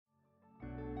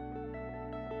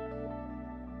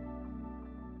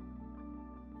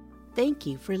Thank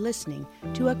you for listening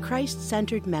to a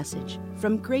Christ-centered message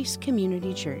from Grace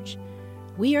Community Church.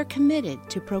 We are committed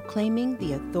to proclaiming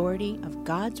the authority of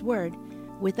God's Word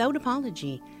without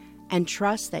apology and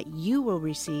trust that you will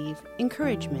receive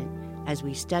encouragement as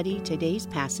we study today's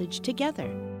passage together.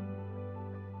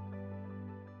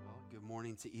 Well, good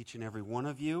morning to each and every one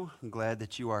of you. I'm glad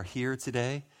that you are here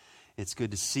today. It's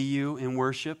good to see you in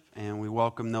worship, and we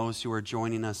welcome those who are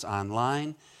joining us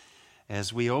online.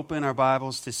 As we open our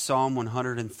Bibles to Psalm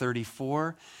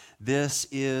 134, this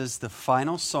is the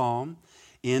final psalm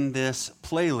in this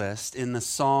playlist in the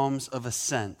Psalms of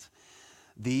Ascent.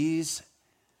 These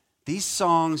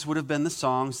songs would have been the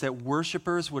songs that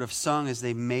worshipers would have sung as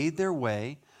they made their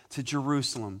way to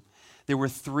Jerusalem. There were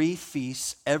 3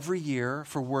 feasts every year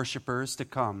for worshipers to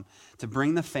come, to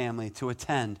bring the family, to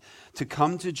attend, to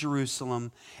come to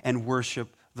Jerusalem and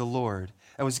worship the Lord.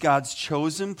 It was God's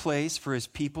chosen place for His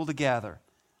people to gather,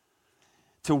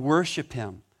 to worship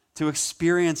Him, to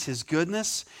experience His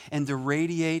goodness, and to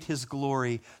radiate His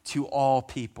glory to all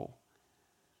people.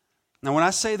 Now, when I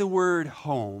say the word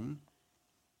home,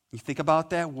 you think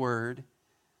about that word,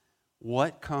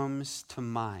 what comes to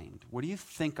mind? What do you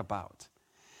think about?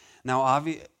 Now,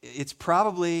 we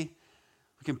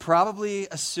can probably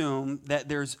assume that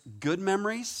there's good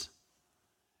memories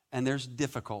and there's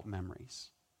difficult memories.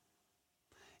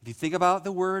 If you think about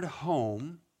the word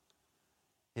home,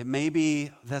 it may be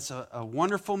that's a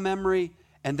wonderful memory,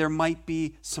 and there might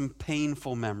be some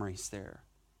painful memories there.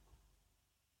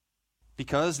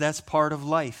 Because that's part of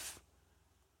life.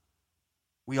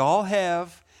 We all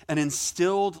have an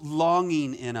instilled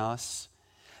longing in us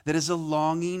that is a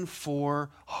longing for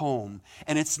home.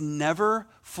 And it's never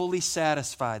fully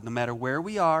satisfied, no matter where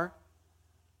we are.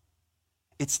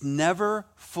 It's never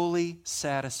fully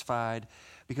satisfied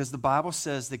because the Bible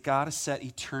says that God has set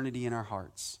eternity in our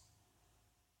hearts.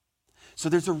 So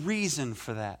there's a reason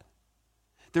for that.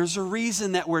 There's a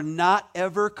reason that we're not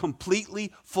ever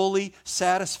completely, fully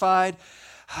satisfied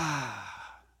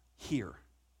here.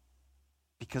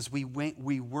 Because we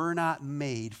were not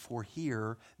made for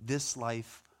here, this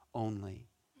life only.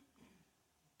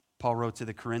 Paul wrote to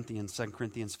the Corinthians, 2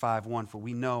 Corinthians 5:1, "For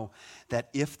we know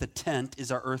that if the tent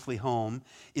is our earthly home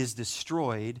is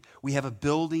destroyed, we have a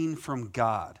building from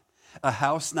God, a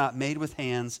house not made with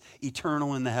hands,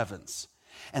 eternal in the heavens."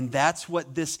 And that's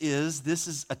what this is. This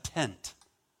is a tent.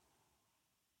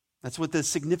 That's what the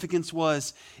significance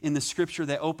was in the scripture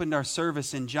that opened our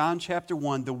service in John chapter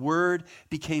 1. The Word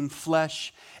became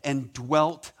flesh and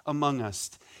dwelt among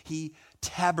us. He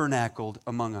tabernacled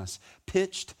among us,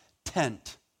 pitched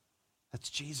tent. That's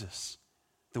Jesus.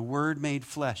 The Word made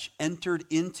flesh, entered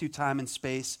into time and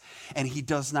space, and He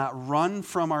does not run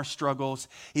from our struggles.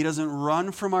 He doesn't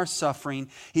run from our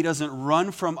suffering. He doesn't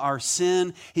run from our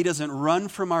sin. He doesn't run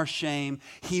from our shame.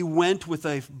 He went with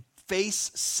a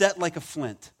face set like a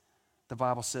flint, the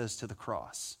Bible says, to the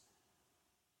cross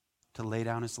to lay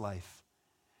down His life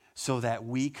so that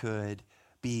we could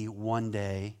be one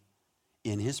day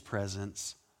in His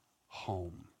presence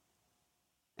home.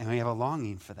 And we have a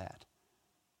longing for that.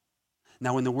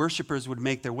 Now, when the worshipers would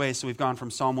make their way, so we've gone from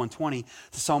Psalm 120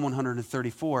 to Psalm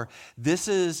 134, this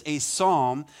is a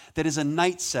psalm that is a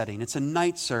night setting. It's a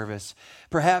night service.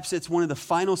 Perhaps it's one of the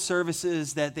final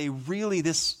services that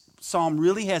this psalm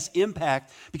really has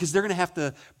impact because they're going to have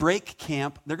to break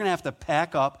camp. They're going to have to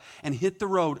pack up and hit the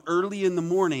road early in the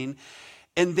morning,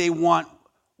 and they want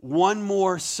one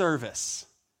more service.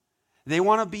 They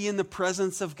want to be in the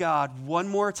presence of God one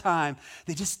more time.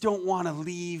 They just don't want to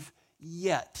leave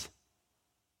yet.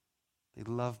 They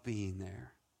love being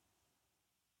there.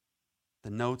 The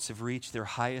notes have reached their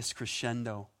highest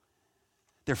crescendo.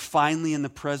 They're finally in the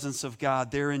presence of God.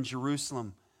 They're in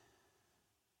Jerusalem.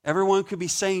 Everyone could be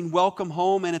saying, "Welcome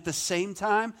home," and at the same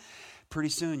time, pretty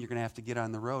soon you're going to have to get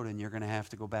on the road and you're going to have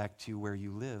to go back to where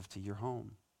you live, to your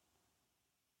home.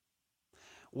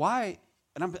 Why,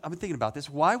 and I've been thinking about this,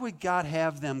 why would God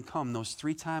have them come those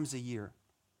 3 times a year?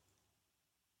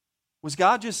 Was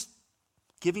God just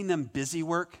giving them busy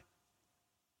work?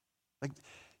 Like,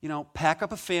 pack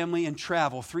up a family and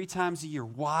travel 3 times a year.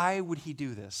 Why would He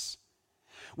do this?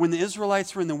 When the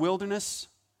Israelites were in the wilderness,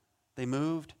 they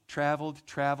moved, traveled.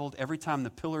 Every time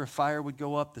the pillar of fire would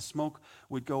go up, the smoke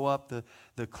would go up, the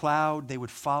cloud, they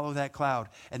would follow that cloud.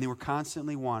 And they were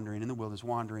constantly wandering in the wilderness,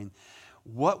 wandering.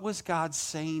 What was God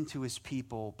saying to His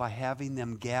people by having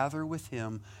them gather with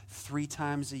Him 3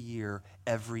 times a year,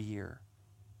 every year?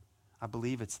 I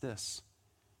believe it's this.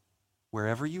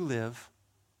 Wherever you live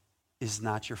is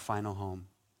not your final home.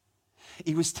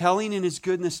 He was telling in his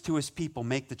goodness to his people,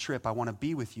 make the trip. I want to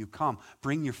be with you. Come,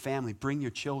 bring your family, bring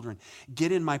your children.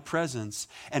 Get in my presence.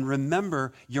 And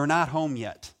remember, you're not home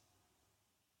yet.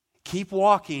 Keep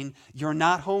walking. You're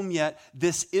not home yet.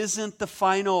 This isn't the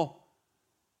final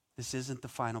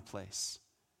place.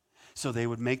 So they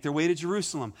would make their way to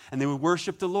Jerusalem, and they would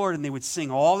worship the Lord, and they would sing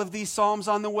all of these psalms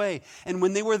on the way. And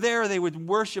when they were there, they would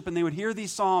worship, and they would hear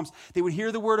these psalms. They would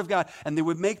hear the word of God, and they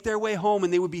would make their way home,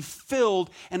 and they would be filled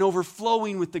and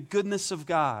overflowing with the goodness of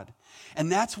God.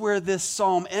 And that's where this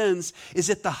psalm ends, is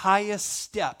at the highest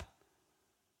step.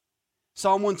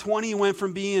 Psalm 120 went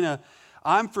from being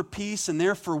I'm for peace and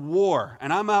they're for war.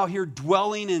 And I'm out here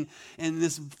dwelling in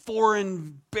this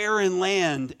foreign, barren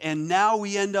land. And now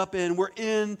we're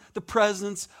in the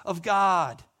presence of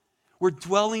God. We're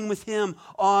dwelling with him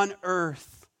on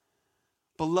earth.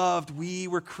 Beloved, we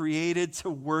were created to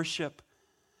worship.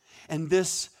 And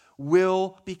this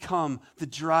will become the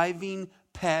driving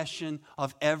passion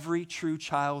of every true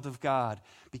child of God,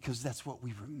 because that's what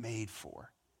we were made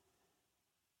for.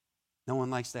 No one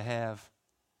likes to have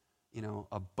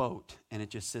a boat and it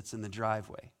just sits in the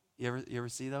driveway. You ever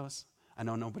see those? I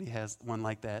know nobody has one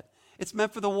like that. It's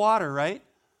meant for the water, right?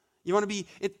 You want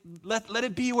to let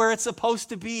it be where it's supposed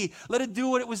to be. Let it do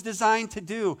what it was designed to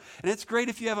do. And it's great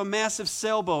if you have a massive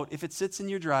sailboat, if it sits in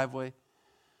your driveway.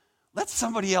 Let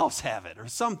somebody else have it or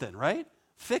something, right?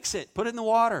 Fix it, put it in the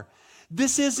water.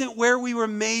 This isn't where we were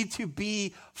made to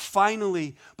be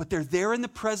finally, but they're there in the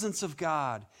presence of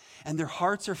God. And their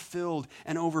hearts are filled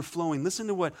and overflowing. Listen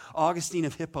to what Augustine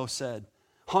of Hippo said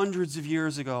hundreds of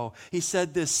years ago. He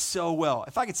said this so well.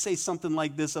 If I could say something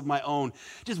like this of my own,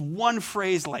 just one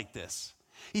phrase like this.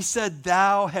 He said,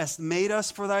 "Thou hast made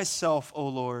us for thyself, O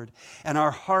Lord, and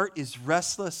our heart is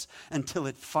restless until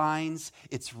it finds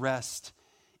its rest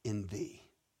in thee."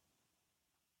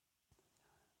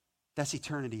 That's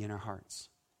eternity in our hearts.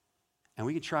 And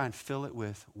we can try and fill it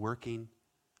with working,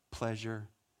 pleasure,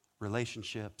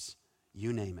 relationships,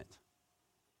 you name it.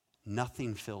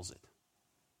 Nothing fills it.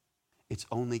 It's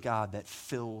only God that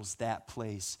fills that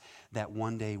place that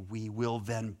one day we will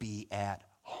then be at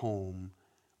home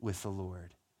with the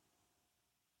Lord.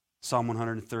 Psalm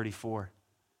 134,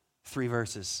 3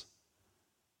 verses.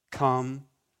 Come,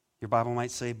 your Bible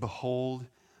might say, behold,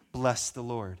 bless the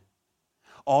Lord.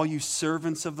 All you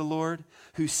servants of the Lord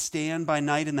who stand by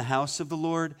night in the house of the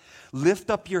Lord,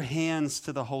 lift up your hands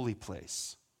to the holy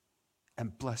place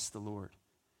and bless the Lord.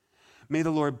 May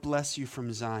the Lord bless you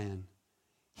from Zion,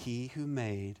 he who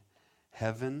made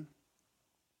heaven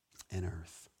and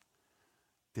earth.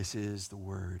 This is the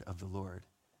word of the Lord.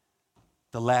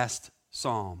 The last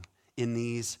psalm in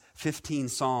these 15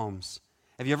 psalms.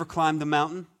 Have you ever climbed the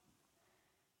mountain?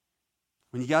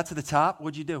 When you got to the top,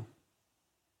 what'd you do?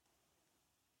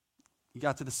 You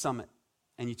got to the summit,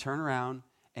 and you turn around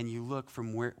and you look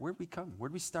from where'd we come?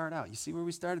 Where'd we start out? You see where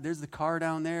we started? There's the car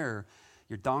down there, or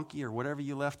your donkey, or whatever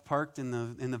you left parked in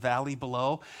the valley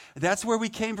below. That's where we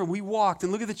came from. We walked,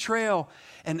 and look at the trail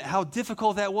and how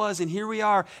difficult that was. And here we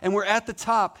are, and we're at the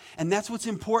top. And that's what's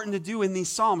important to do in these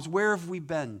Psalms. Where have we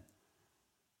been?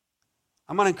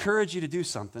 I'm going to encourage you to do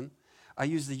something. I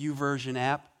use the YouVersion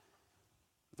app.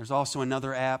 There's also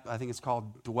another app, I think it's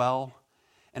called Dwell.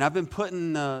 And I've been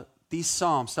putting these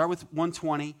Psalms, start with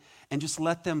 120, and just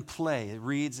let them play. It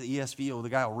reads the ESV, or the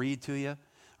guy will read to you,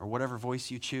 or whatever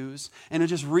voice you choose. And it'll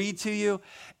just read to you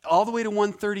all the way to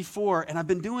 134. And I've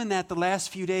been doing that the last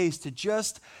few days to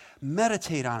just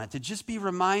meditate on it, to just be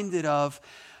reminded of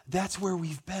that's where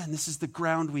we've been. This is the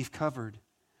ground we've covered.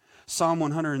 Psalm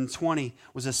 120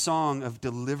 was a song of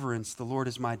deliverance. The Lord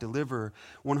is my deliverer.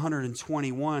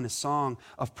 121, a song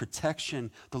of protection.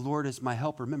 The Lord is my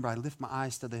help. Remember, I lift my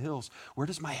eyes to the hills. Where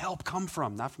does my help come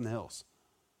from? Not from the hills.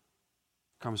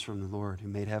 It comes from the Lord who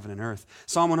made heaven and earth.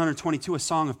 Psalm 122, a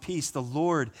song of peace. The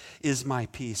Lord is my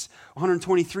peace.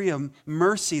 123, a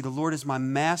mercy. The Lord is my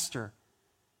master.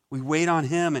 We wait on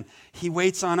him and he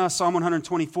waits on us. Psalm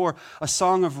 124, a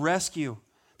song of rescue.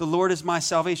 The Lord is my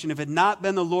salvation. If it had not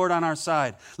been the Lord on our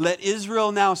side, let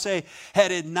Israel now say,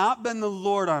 had it not been the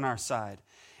Lord on our side.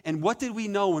 And what did we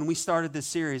know when we started this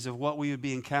series of what we would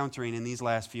be encountering in these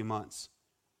last few months?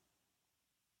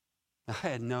 I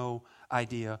had no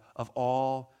idea of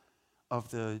all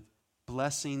of the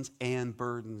blessings and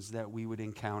burdens that we would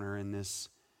encounter in this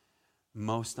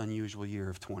most unusual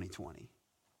year of 2020.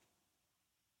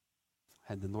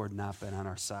 Had the Lord not been on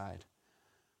our side.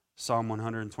 Psalm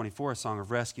 124, a song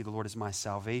of rescue. The Lord is my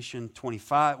salvation.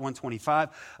 125,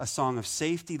 a song of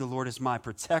safety. The Lord is my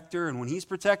protector. And when he's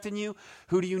protecting you,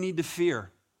 who do you need to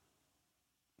fear?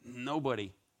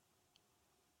 Nobody.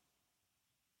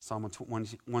 Psalm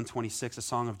 126, a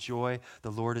song of joy.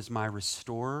 The Lord is my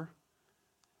restorer.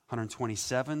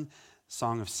 127,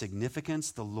 song of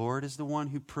significance. The Lord is the one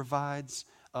who provides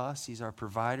us. He's our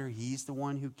provider. He's the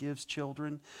one who gives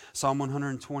children. Psalm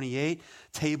 128,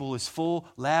 table is full,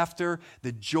 laughter.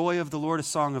 The joy of the Lord, a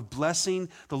song of blessing.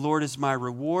 The Lord is my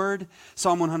reward.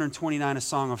 Psalm 129, a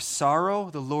song of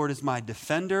sorrow. The Lord is my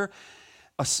defender.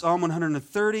 Psalm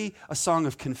 130, a song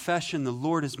of confession. The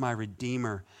Lord is my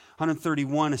redeemer.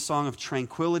 131, a song of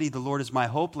tranquility. The Lord is my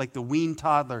hope, like the weaned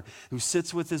toddler who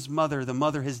sits with his mother. The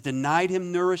mother has denied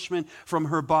him nourishment from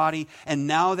her body, and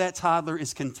now that toddler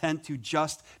is content to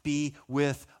just be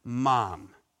with mom.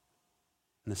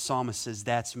 And the psalmist says,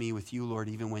 that's me with you, Lord,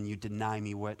 even when you deny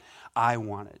me what I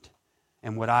wanted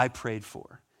and what I prayed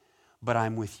for. But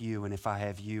I'm with you, and if I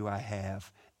have you, I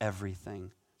have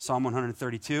everything. Psalm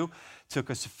 132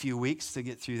 took us a few weeks to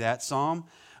get through that psalm.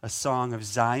 A song of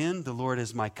Zion, the Lord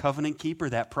is my covenant keeper,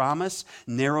 that promise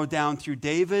narrowed down through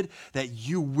David that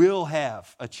you will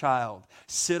have a child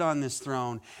sit on this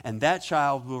throne, and that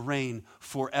child will reign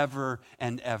forever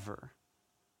and ever.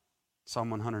 Psalm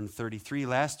 133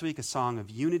 last week, a song of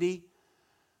unity.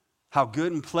 How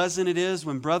good and pleasant it is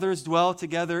when brothers dwell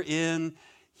together in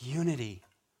unity.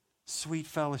 Sweet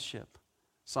fellowship.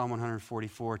 Psalm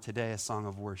 144 today, a song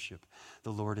of worship.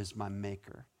 The Lord is my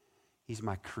maker. He's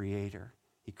my creator.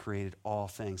 He created all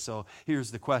things. So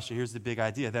here's the question. Here's the big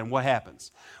idea. Then what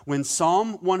happens? When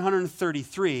Psalm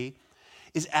 133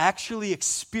 is actually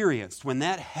experienced, when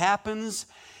that happens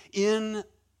in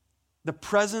the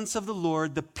presence of the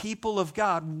Lord, the people of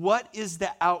God, what is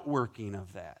the outworking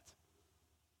of that?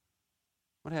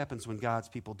 What happens when God's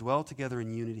people dwell together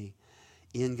in unity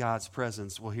in God's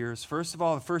presence? Well, here's, first of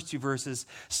all, the first two verses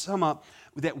sum up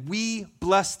that we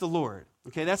bless the Lord.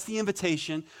 Okay, that's the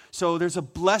invitation. So there's a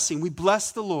blessing. We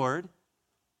bless the Lord,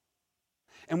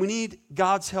 and we need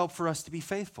God's help for us to be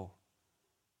faithful.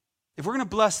 If we're going to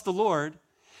bless the Lord,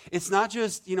 it's not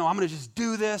just, I'm going to just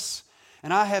do this,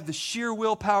 and I have the sheer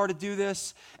willpower to do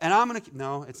this, and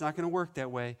no, it's not going to work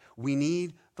that way. We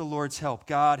need the Lord's help.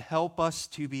 God, help us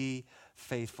to be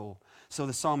faithful. So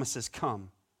the psalmist says,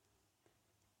 come,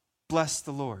 bless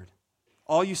the Lord.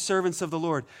 All you servants of the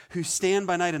Lord who stand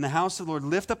by night in the house of the Lord,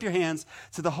 lift up your hands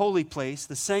to the holy place,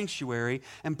 the sanctuary,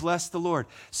 and bless the Lord.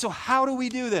 So how do we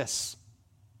do this?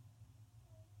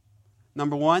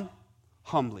 Number one,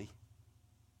 humbly.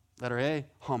 Letter A,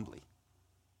 humbly.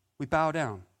 We bow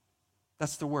down.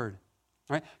 That's the word.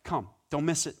 All right? Come. Don't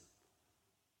miss it.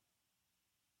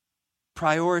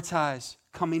 Prioritize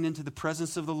coming into the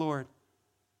presence of the Lord.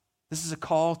 This is a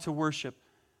call to worship.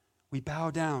 We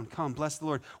bow down. Come, bless the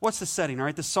Lord. What's the setting, all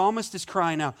right? The psalmist is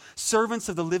crying out, servants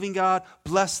of the living God,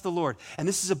 bless the Lord. And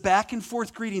this is a back and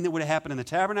forth greeting that would have happened in the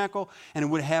tabernacle and it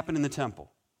would have happened in the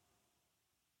temple.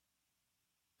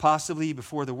 Possibly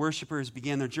before the worshipers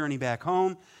began their journey back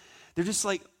home. They're just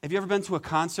like, have you ever been to a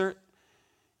concert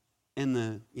and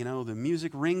the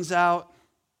music rings out,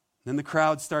 then the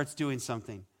crowd starts doing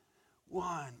something.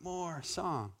 One more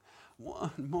song.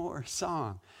 One more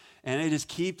song. And they just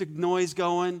keep the noise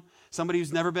going. Somebody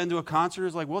who's never been to a concert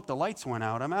is like, what, the lights went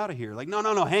out. I'm out of here. Like, no,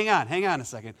 hang on a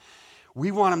second.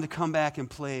 We want them to come back and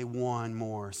play one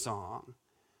more song.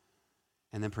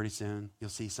 And then pretty soon, you'll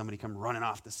see somebody come running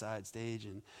off the side stage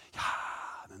and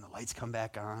then the lights come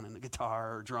back on and the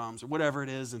guitar or drums or whatever it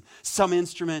is and some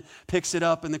instrument picks it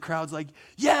up and the crowd's like,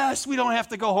 yes, we don't have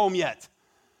to go home yet.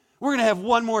 We're going to have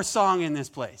one more song in this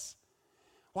place.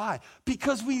 Why?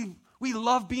 Because we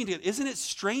love being together. Isn't it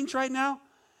strange right now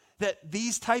that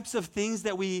these types of things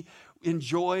that we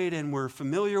enjoyed and we're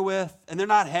familiar with, and they're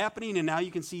not happening, and now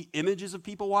you can see images of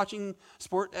people watching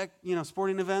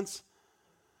sporting events?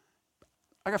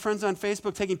 I got friends on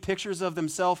Facebook taking pictures of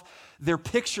themselves, their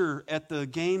picture at the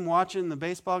game, watching the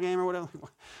baseball game or whatever.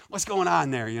 What's going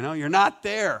on there? You're not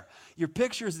there. Your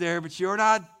picture's there, but you're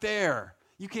not there.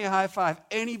 You can't high five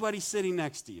anybody sitting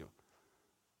next to you.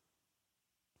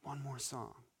 One more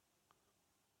song.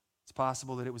 It's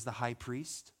possible that it was the high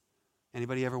priest.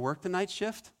 Anybody ever worked the night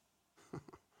shift?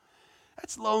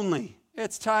 That's lonely.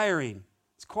 It's tiring.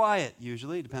 It's quiet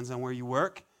usually. It depends on where you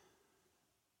work.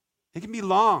 It can be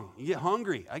long. You get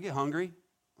hungry. I get hungry.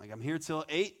 Like I'm here till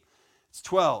 8. It's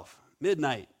 12.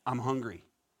 Midnight. I'm hungry.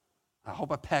 I hope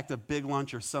I packed a big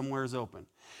lunch or somewhere's open.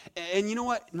 And you know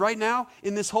what? Right now,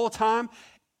 in this whole time,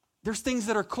 there's things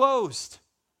that are closed.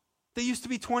 They used to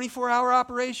be 24-hour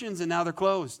operations, and now they're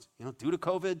closed. Due to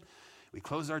COVID, we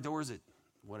closed our doors at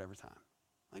whatever time.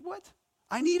 Like, what?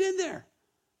 I need in there.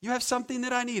 You have something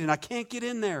that I need, and I can't get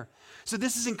in there. So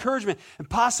this is encouragement. And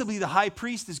possibly the high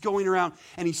priest is going around,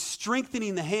 and he's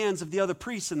strengthening the hands of the other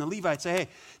priests and the Levites. Say, hey,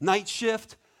 night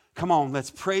shift, Come on, let's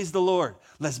praise the Lord.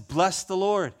 Let's bless the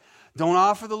Lord. Don't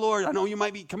offer the Lord. I know you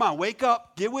might be, come on, wake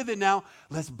up, get with it now.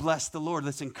 Let's bless the Lord.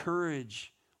 Let's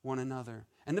encourage one another.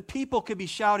 And the people could be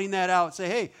shouting that out, say,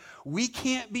 hey, we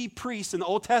can't be priests in the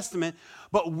Old Testament,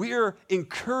 but we're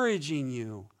encouraging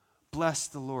you. Bless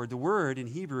the Lord. The word in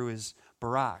Hebrew is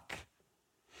barak.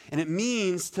 And it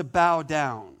means to bow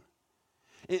down.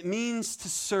 It means to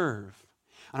serve.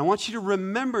 And I want you to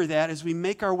remember that as we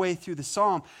make our way through the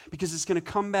psalm, because it's going to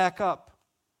come back up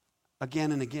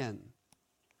again and again.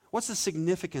 What's the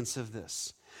significance of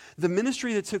this? The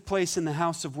ministry that took place in the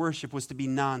house of worship was to be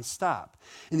nonstop.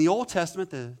 In the Old Testament,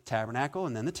 the tabernacle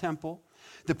and then the temple,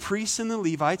 the priests and the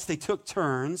Levites, they took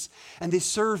turns and they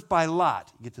served by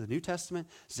lot. You get to the New Testament,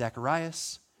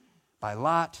 Zacharias, by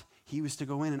lot, he was to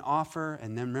go in and offer,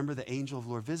 and then remember the angel of the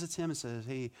Lord visits him and says,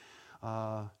 hey,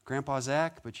 Grandpa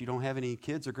Zach, but you don't have any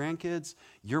kids or grandkids,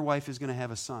 your wife is going to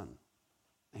have a son.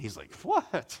 And he's like,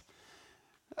 what?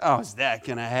 How is that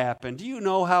going to happen? Do you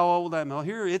know how old I'm? Well,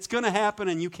 here, it's going to happen,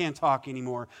 and you can't talk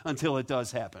anymore until it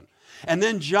does happen. And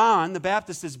then John, the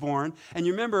Baptist, is born. And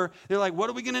you remember, they're like, what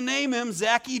are we going to name him?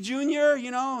 Zacchaeus Jr.?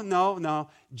 You know? No.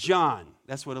 John.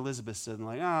 That's what Elizabeth said. And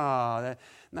like,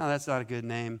 that's not a good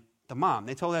name. The mom.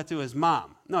 They told that to his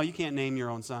mom. No, you can't name your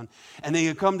own son. And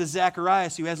they come to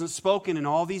Zacharias, who hasn't spoken in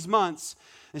all these months.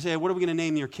 They say, what are we going to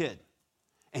name your kid?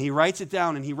 And he writes it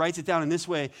down, and he writes it down in this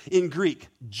way, in Greek,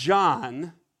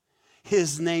 John,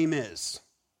 his name is,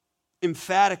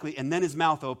 emphatically, and then his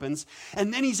mouth opens,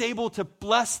 and then he's able to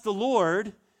bless the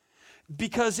Lord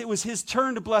because it was his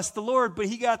turn to bless the Lord, but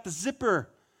he got the zipper,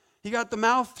 he got the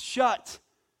mouth shut,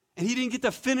 and he didn't get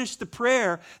to finish the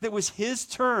prayer that was his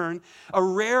turn, a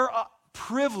rare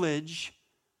privilege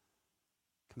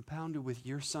compounded with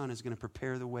your son is going to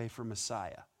prepare the way for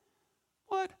Messiah.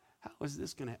 What? How is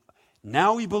this going to happen?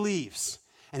 Now he believes,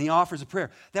 and he offers a prayer.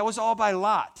 That was all by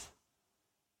lot.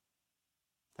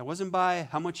 That wasn't by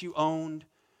how much you owned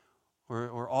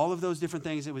or all of those different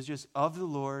things. It was just of the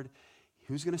Lord.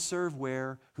 Who's going to serve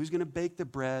where? Who's going to bake the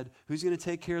bread? Who's going to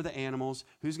take care of the animals?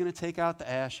 Who's going to take out the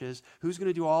ashes? Who's going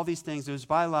to do all these things? It was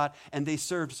by lot, and they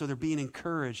served, so they're being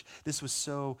encouraged. This was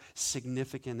so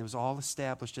significant. It was all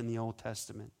established in the Old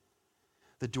Testament.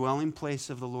 The dwelling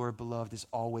place of the Lord, beloved, is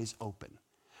always open.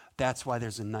 That's why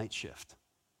there's a night shift.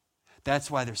 That's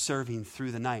why they're serving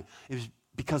through the night. It was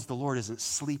because the Lord isn't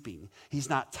sleeping. He's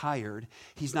not tired.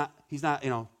 He's not,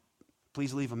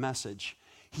 please leave a message.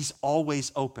 He's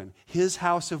always open. His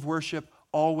house of worship,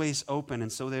 always open.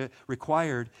 And so they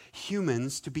required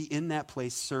humans to be in that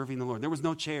place serving the Lord. There was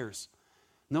no chairs,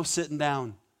 no sitting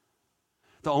down.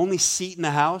 The only seat in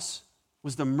the house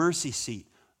was the mercy seat.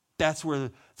 That's where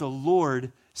the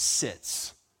Lord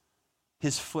sits,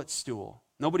 his footstool.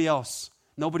 Nobody else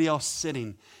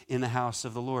sitting in the house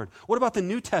of the Lord. What about the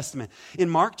New Testament? In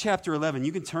Mark chapter 11,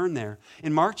 you can turn there.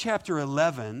 In Mark chapter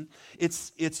 11,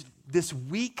 it's this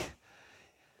week,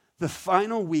 the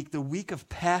final week, the week of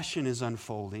Passion is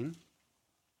unfolding.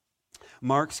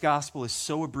 Mark's gospel is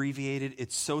so abbreviated,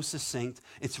 it's so succinct,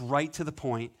 it's right to the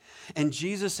point. And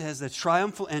Jesus has the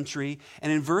triumphal entry,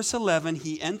 and in verse 11,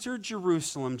 he entered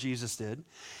Jerusalem, Jesus did,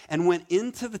 and went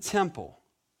into the temple.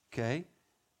 Okay?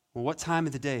 Well, what time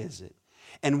of the day is it?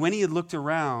 And when he had looked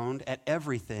around at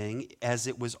everything, as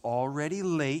it was already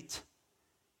late,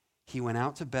 he went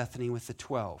out to Bethany with the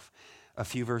 12. A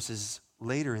few verses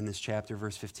later in this chapter,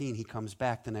 verse 15, he comes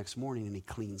back the next morning and he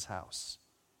cleans house.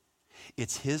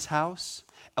 It's his house.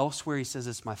 Elsewhere he says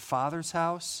it's my Father's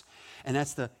house. And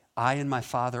that's I and my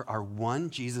Father are one.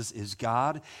 Jesus is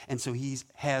God. And so he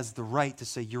has the right to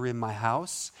say, you're in my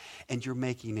house and you're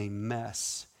making a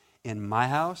mess in my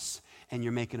house. And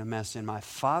you're making a mess in my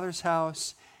Father's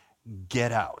house,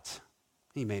 get out.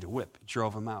 He made a whip,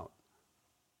 drove him out.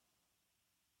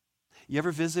 You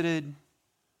ever visited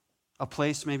a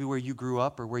place maybe where you grew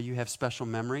up or where you have special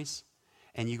memories,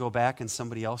 and you go back and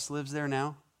somebody else lives there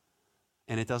now,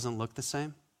 and it doesn't look the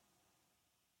same?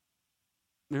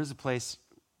 There's a place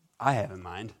I have in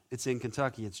mind. It's in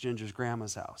Kentucky. It's Ginger's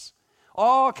grandma's house.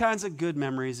 All kinds of good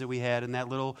memories that we had in that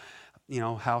little,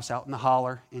 house out in the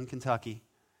holler in Kentucky.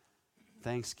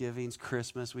 Thanksgivings,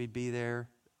 Christmas, we'd be there,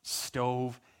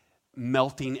 stove,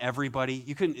 melting everybody.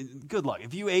 You couldn't, good luck.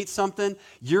 If you ate something,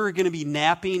 you're going to be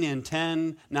napping in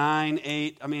 10, 9,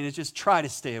 8. It's just try to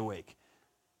stay awake.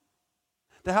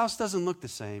 The house doesn't look the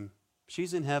same.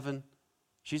 She's in heaven.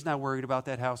 She's not worried about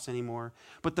that house anymore.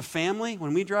 But the family,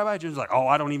 when we drive by, Jim's like,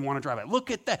 I don't even want to drive by.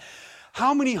 Look at that.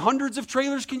 How many hundreds of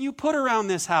trailers can you put around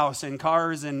this house, and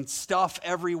cars and stuff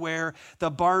everywhere?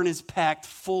 The barn is packed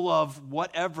full of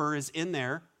whatever is in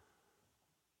there.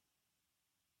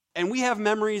 And we have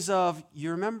memories of,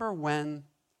 you remember when?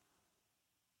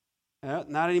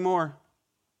 Not anymore.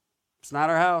 It's not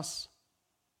our house.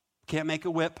 Can't make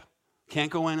a whip.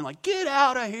 Can't go in and like, get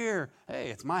out of here. Hey,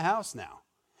 it's my house now.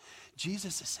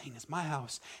 Jesus is saying, it's my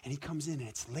house. And he comes in and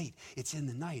it's late. It's in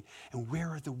the night. And where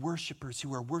are the worshipers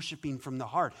who are worshiping from the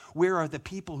heart? Where are the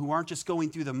people who aren't just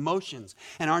going through the motions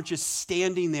and aren't just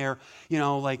standing there,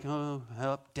 like, oh,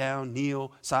 up, down,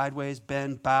 kneel, sideways,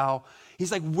 bend, bow.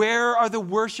 He's like, where are the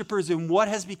worshipers and what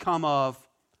has become of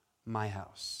my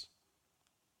house?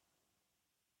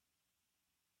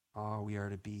 Oh, we are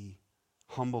to be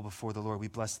humble before the Lord. We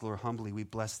bless the Lord humbly. We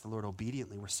bless the Lord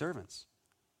obediently. We're servants.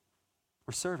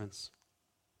 We're servants.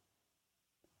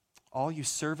 All you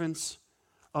servants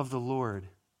of the Lord.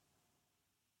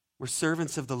 We're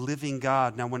servants of the living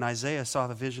God. Now, when Isaiah saw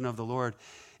the vision of the Lord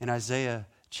in Isaiah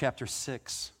chapter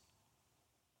 6,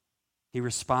 he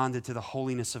responded to the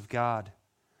holiness of God,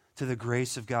 to the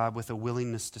grace of God with a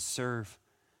willingness to serve.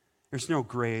 There's no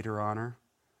greater honor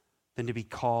than to be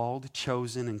called,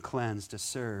 chosen, and cleansed to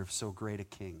serve so great a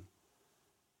king.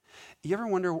 You ever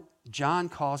wonder, John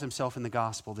calls himself in the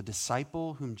gospel the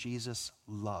disciple whom Jesus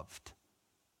loved.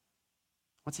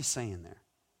 What's he saying there?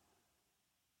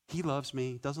 He loves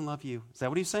me, doesn't love you. Is that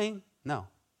what he's saying? No.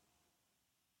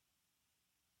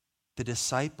 The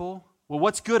disciple, well,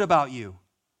 what's good about you?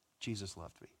 Jesus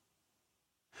loved me.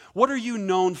 What are you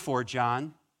known for,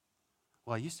 John?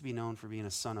 Well, I used to be known for being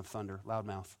a son of thunder,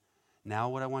 loudmouth. Now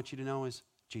what I want you to know is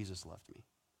Jesus loved me.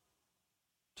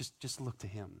 Just look to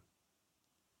him.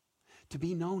 To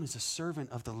be known as a servant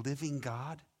of the living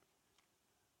God,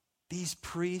 these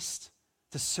priests,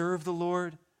 to serve the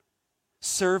Lord,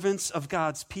 servants of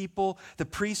God's people. The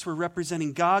priests were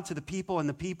representing God to the people and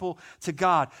the people to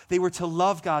God. They were to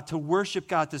love God, to worship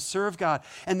God, to serve God.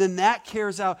 And then that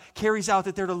carries out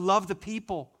that they're to love the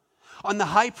people. On the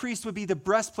high priest would be the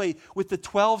breastplate with the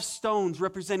 12 stones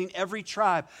representing every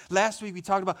tribe. Last week we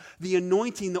talked about the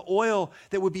anointing, the oil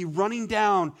that would be running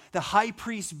down the high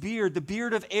priest's beard, the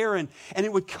beard of Aaron, and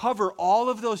it would cover all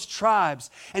of those tribes.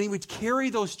 And he would carry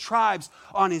those tribes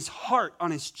on his heart,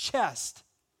 on his chest.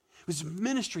 It was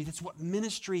ministry. That's what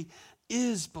ministry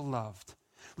is, beloved.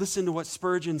 Listen to what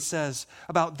Spurgeon says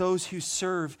about those who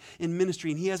serve in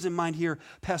ministry. And he has in mind here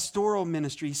pastoral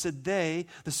ministry. He said, they,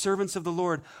 the servants of the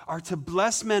Lord, are to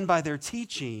bless men by their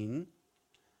teaching,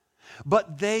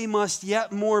 but they must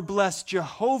yet more bless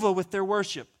Jehovah with their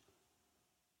worship.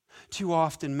 Too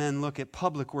often men look at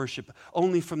public worship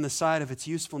only from the side of its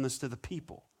usefulness to the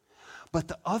people. But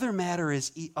the other matter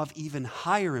is of even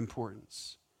higher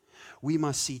importance. We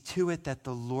must see to it that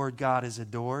the Lord God is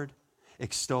adored,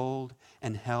 extolled,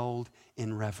 and held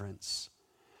in reverence.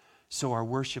 So our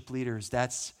worship leaders,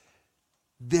 that's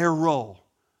their role.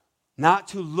 Not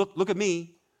to look at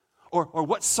me, or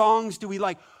what songs do we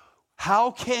like.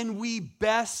 How can we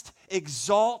best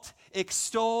exalt,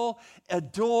 extol,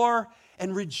 adore,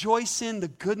 and rejoice in the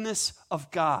goodness of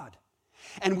God?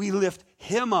 And we lift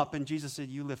him up. And Jesus said,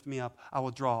 you lift me up, I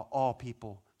will draw all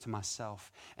people to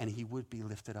myself. And he would be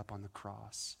lifted up on the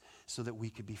cross so that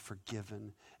we could be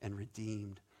forgiven and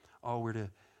redeemed. Oh,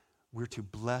 we're to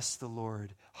bless the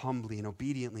Lord humbly and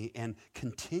obediently and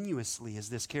continuously as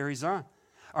this carries on.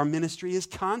 Our ministry is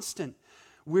constant.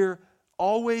 We're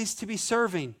always to be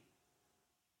serving.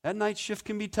 That night shift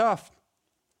can be tough.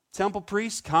 Temple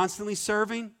priests constantly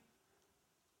serving.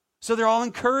 So they're all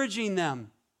encouraging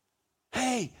them.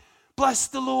 Hey, bless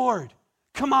the Lord.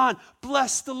 Come on,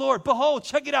 bless the Lord. Behold,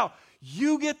 check it out.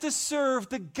 You get to serve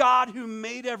the God who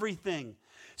made everything.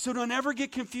 So don't ever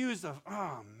get confused of,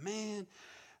 oh man,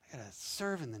 I got to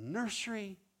serve in the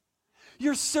nursery.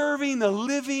 You're serving the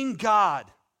living God.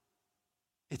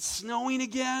 It's snowing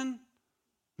again.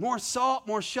 More salt,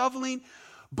 more shoveling.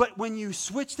 But when you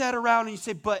switch that around and you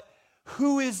say, but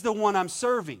who is the one I'm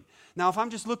serving? Now, if I'm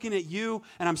just looking at you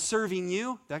and I'm serving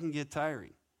you, that can get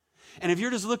tiring. And if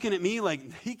you're just looking at me,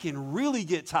 like, he can really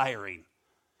get tiring.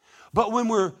 But when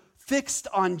we're fixed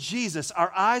on Jesus,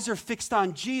 our eyes are fixed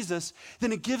on Jesus,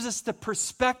 then it gives us the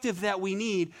perspective that we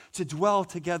need to dwell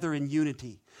together in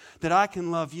unity. That I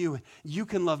can love you, you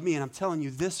can love me. And I'm telling you,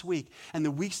 this week and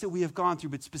the weeks that we have gone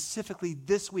through, but specifically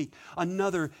this week,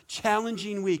 another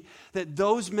challenging week, that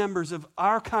those members of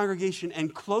our congregation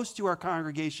and close to our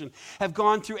congregation have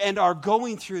gone through and are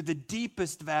going through the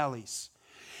deepest valleys.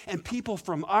 And people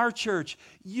from our church,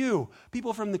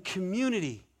 people from the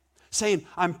community, saying,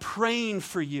 I'm praying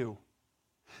for you.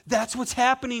 That's what's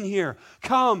happening here.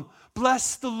 Come,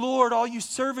 bless the Lord, all you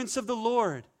servants of the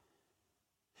Lord.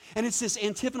 And it's this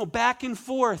antiphonal back and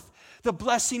forth. The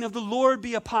blessing of the Lord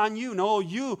be upon you. No,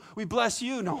 we bless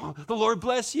you. No, the Lord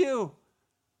bless you.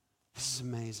 This is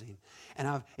amazing. And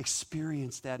I've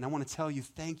experienced that. And I want to tell you,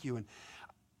 thank you. And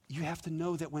you have to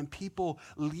know that when people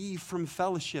leave from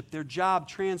fellowship, their job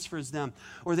transfers them,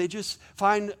 or they just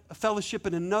find fellowship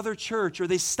in another church, or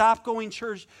they stop going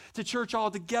to church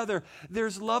altogether.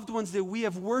 There's loved ones that we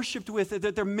have worshiped with,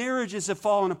 that their marriages have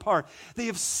fallen apart. They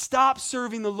have stopped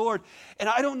serving the Lord. And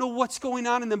I don't know what's going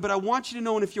on in them, but I want you to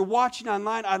know, and if you're watching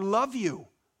online, I love you.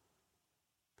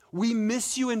 We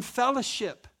miss you in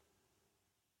fellowship.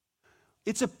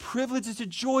 It's a privilege, it's a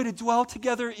joy to dwell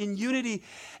together in unity.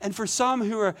 And for some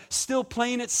who are still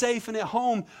playing it safe and at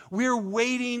home, we're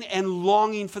waiting and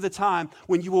longing for the time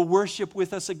when you will worship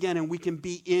with us again and we can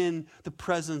be in the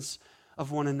presence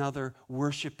of one another,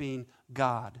 worshiping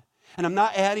God. And I'm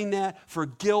not adding that for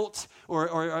guilt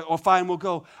or fine, we'll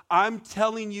go. I'm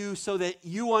telling you so that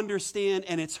you understand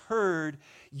and it's heard.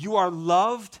 You are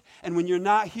loved, and when you're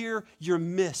not here, you're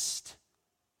missed.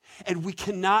 And we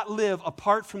cannot live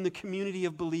apart from the community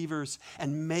of believers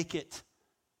and make it.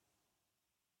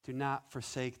 Do not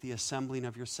forsake the assembling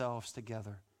of yourselves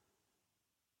together,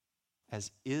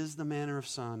 as is the manner of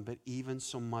some, but even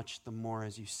so much the more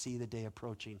as you see the day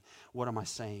approaching. What am I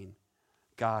saying?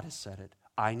 God has said it.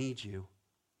 I need you.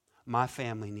 My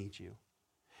family needs you.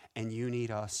 And you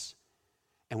need us.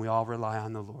 And we all rely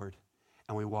on the Lord.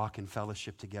 And we walk in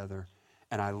fellowship together.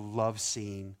 And I love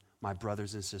seeing my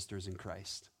brothers and sisters in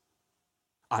Christ.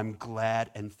 I'm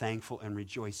glad and thankful and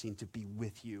rejoicing to be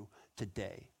with you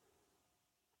today.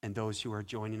 And those who are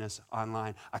joining us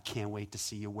online, I can't wait to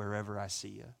see you wherever I see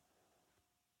you.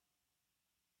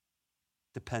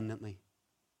 Dependently.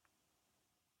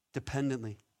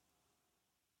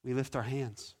 We lift our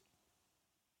hands.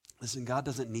 Listen, God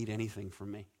doesn't need anything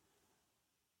from me.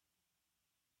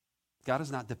 God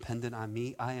is not dependent on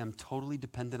me. I am totally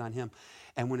dependent on him.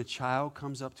 And when a child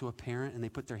comes up to a parent and they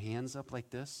put their hands up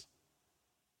like this,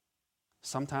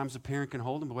 sometimes the parent can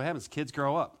hold them, but what happens? Kids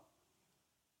grow up.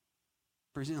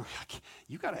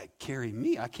 You got to carry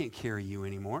me. I can't carry you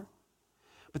anymore.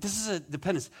 But this is a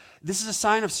dependence. This is a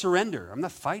sign of surrender. I'm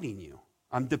not fighting you.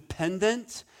 I'm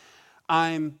dependent.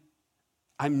 I'm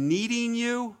needing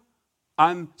you.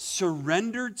 I'm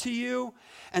surrendered to you.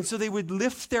 And so they would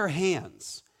lift their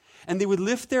hands. And they would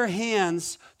lift their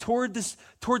hands toward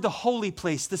the holy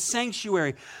place, the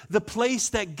sanctuary, the place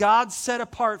that God set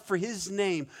apart for his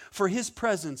name, for his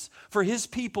presence, for his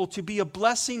people to be a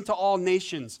blessing to all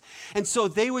nations. And so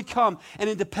they would come, and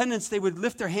in dependence, they would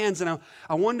lift their hands. And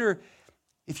I wonder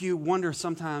if you wonder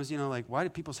sometimes, why do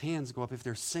people's hands go up if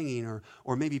they're singing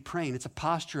or maybe praying? It's a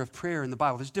posture of prayer in the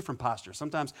Bible. There's different postures.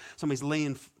 Sometimes somebody's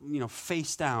laying,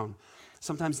 face down.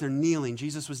 Sometimes they're kneeling.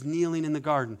 Jesus was kneeling in the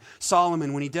garden.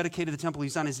 Solomon, when he dedicated the temple,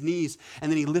 he's on his knees,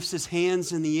 and then he lifts his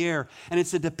hands in the air. And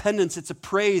it's a dependence, it's a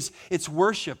praise, it's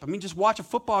worship. Just watch a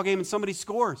football game and somebody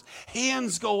scores.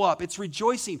 Hands go up. It's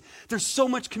rejoicing. There's so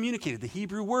much communicated. The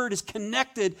Hebrew word is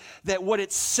connected that what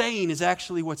it's saying is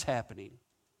actually what's happening.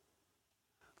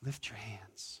 Lift your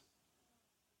hands.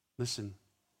 Listen,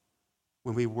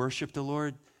 when we worship the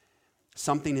Lord,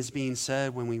 something is being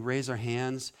said when we raise our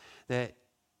hands that,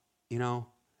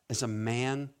 as a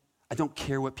man, I don't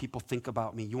care what people think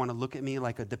about me. You want to look at me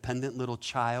like a dependent little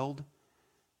child?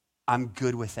 I'm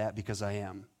good with that because I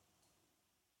am.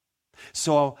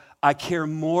 So I care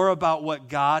more about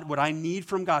what I need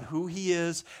from God, who he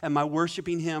is, and my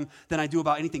worshiping him than I do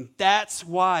about anything. That's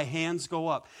why hands go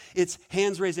up. It's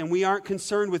hands raised, and we aren't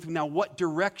concerned with now what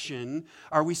direction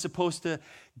are we supposed to.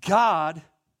 God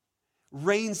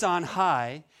reigns on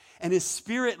high, and his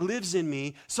spirit lives in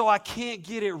me, so I can't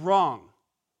get it wrong.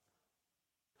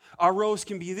 Our rows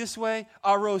can be this way.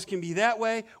 Our rows can be that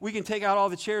way. We can take out all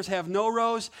the chairs, have no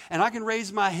rows, and I can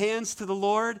raise my hands to the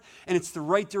Lord, and it's the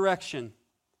right direction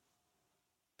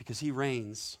because he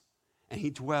reigns and he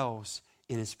dwells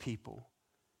in his people.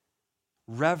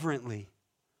 Reverently,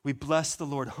 we bless the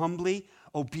Lord humbly,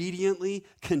 obediently,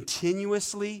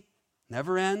 continuously.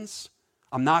 Never ends.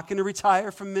 I'm not going to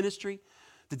retire from ministry.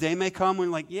 The day may come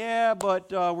when but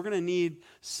we're going to need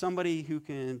somebody who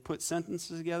can put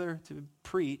sentences together to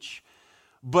preach.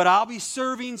 But I'll be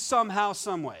serving somehow,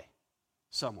 some way,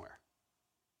 somewhere.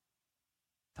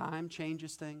 Time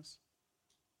changes things.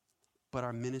 But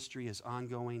our ministry is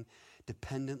ongoing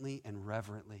dependently and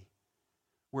reverently.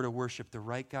 We're to worship the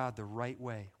right God the right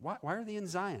way. Why are they in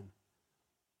Zion?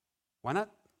 Why not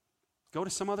go to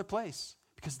some other place?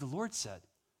 Because the Lord said.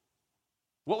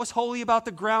 What was holy about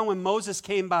the ground when Moses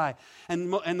came by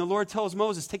and the Lord tells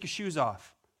Moses, take your shoes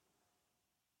off?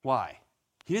 Why?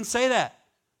 He didn't say that.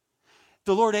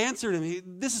 The Lord answered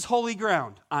him, this is holy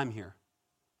ground. I'm here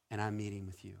and I'm meeting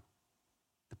with you.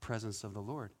 The presence of the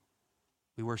Lord.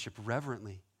 We worship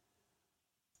reverently.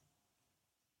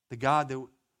 The God that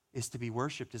is to be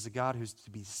worshiped is a God who's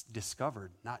to be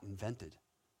discovered, not invented.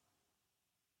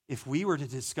 If we were to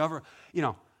discover,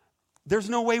 there's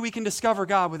no way we can discover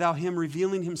God without him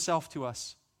revealing himself to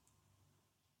us.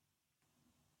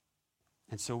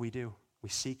 And so we do. We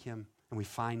seek him and we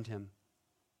find him.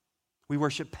 We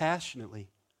worship passionately.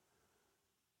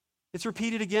 It's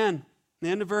repeated again. The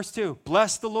end of verse 2.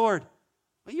 Bless the Lord.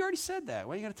 Well, you already said that.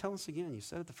 Why you got to tell us again? You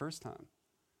said it the first time.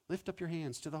 Lift up your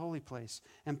hands to the holy place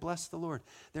and bless the Lord.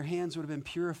 Their hands would have been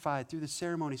purified through the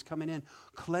ceremonies coming in,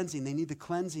 cleansing. They need the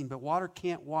cleansing, but water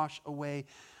can't wash away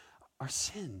our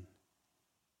sin.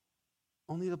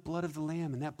 Only the blood of the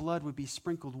Lamb, and that blood would be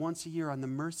sprinkled once a year on the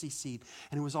mercy seat,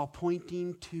 and it was all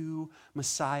pointing to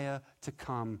Messiah to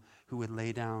come, who would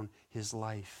lay down his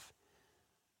life.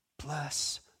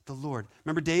 Bless the Lord.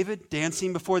 Remember David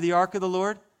dancing before the ark of the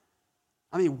Lord?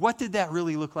 I mean, what did that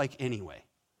really look like anyway?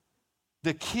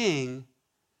 The king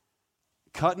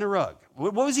cutting a rug.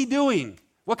 What was he doing?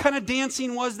 What kind of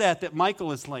dancing was that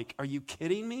Michael is like, are you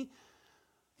kidding me?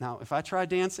 Now, if I try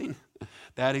dancing,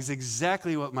 that is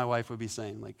exactly what my wife would be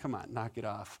saying. Like, come on, knock it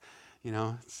off.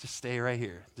 Let's just stay right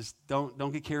here. Just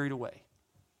don't get carried away.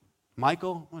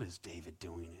 Michael, what is David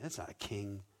doing? That's not a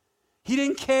king. He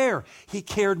didn't care. He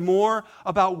cared more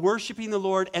about worshiping the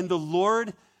Lord and the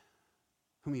Lord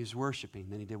whom he was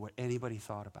worshiping than he did what anybody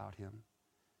thought about him.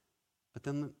 But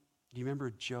then, do you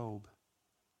remember Job?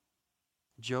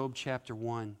 Job chapter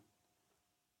 1.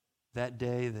 That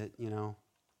day that,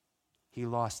 he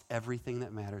lost everything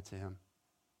that mattered to him.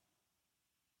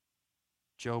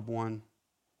 Job 1.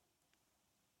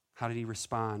 How did he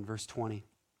respond? Verse 20.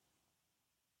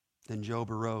 Then Job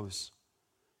arose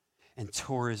and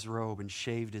tore his robe and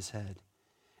shaved his head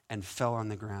and fell on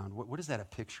the ground. What is that a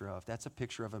picture of? That's a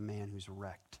picture of a man who's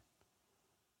wrecked,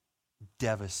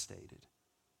 devastated,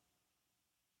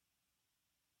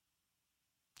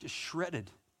 just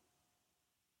shredded.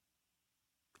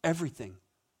 Everything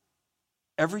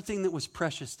that was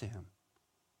precious to him.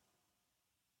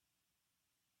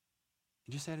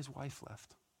 He just had his wife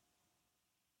left.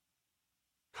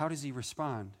 How does he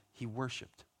respond? He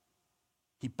worshiped.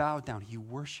 He bowed down. He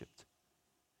worshiped.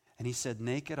 And he said,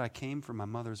 naked I came from my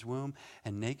mother's womb,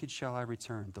 and naked shall I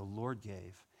return. The Lord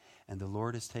gave, and the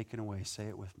Lord has taken away. Say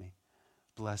it with me.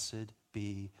 Blessed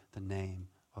be the name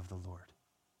of the Lord.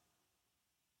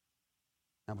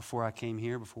 Now, before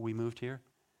we moved here,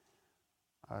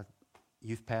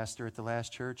 youth pastor at the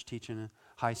last church, teaching a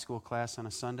high school class on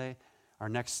a Sunday. Our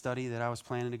next study that I was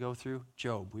planning to go through,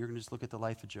 Job. We were going to just look at the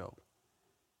life of Job.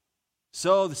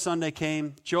 So the Sunday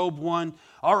came, Job 1.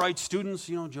 All right, students,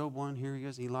 Job 1, here he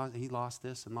is. He lost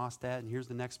this and lost that. And here's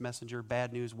the next messenger.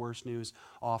 Bad news, worse news,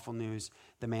 awful news.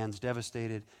 The man's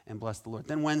devastated, and bless the Lord.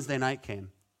 Then Wednesday night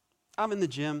came. I'm in the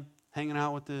gym, hanging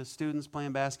out with the students,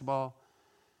 playing basketball.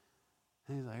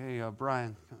 And he's like, hey,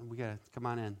 Brian, we got to come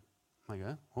on in. I'm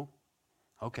like, oh,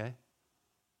 okay.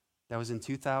 That was in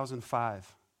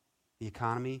 2005. The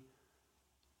economy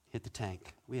hit the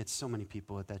tank. We had so many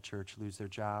people at that church lose their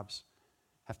jobs,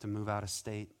 have to move out of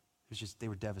state. It was just, they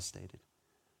were devastated.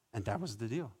 And that was the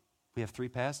deal. We have 3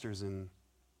 pastors, and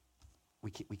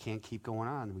we can't keep going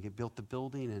on. We built the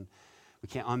building, and we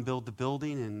can't unbuild the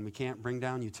building, and we can't bring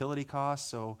down utility costs,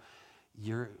 so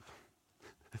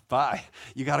bye.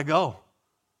 You got to go.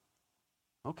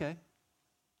 Okay.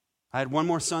 I had one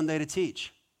more Sunday to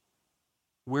teach.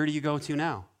 Where do you go to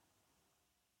now?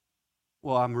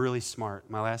 Well, I'm really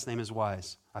smart. My last name is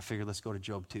Wise. I figured let's go to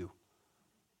Job 2.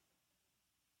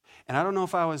 And I don't know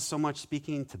if I was so much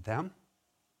speaking to them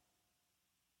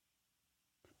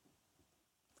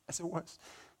as it was.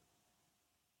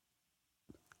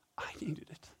 I needed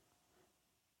it.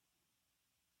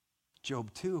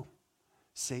 Job 2.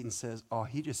 Satan says, oh,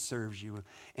 he just serves you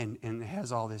and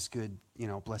has all this good,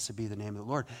 blessed be the name of the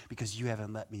Lord, because you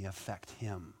haven't let me affect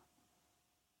him.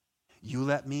 You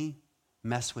let me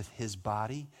mess with his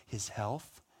body, his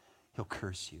health, he'll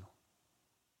curse you.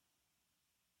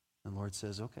 The Lord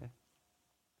says, okay,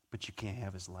 but you can't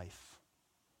have his life.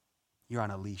 You're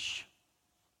on a leash.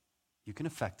 You can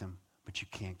affect him, but you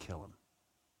can't kill him.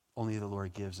 Only the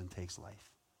Lord gives and takes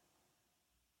life.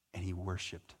 And he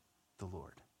worshiped the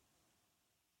Lord.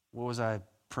 What was I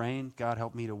praying? God,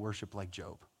 help me to worship like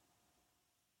Job.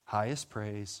 Highest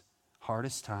praise,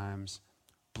 hardest times,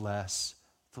 bless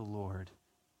the Lord.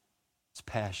 It's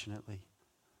passionately.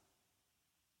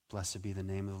 Blessed be the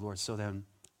name of the Lord. So then,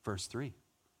 verse 3.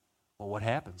 Well, what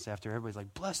happens after everybody's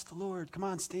like, bless the Lord. Come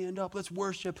on, stand up. Let's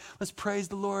worship. Let's praise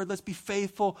the Lord. Let's be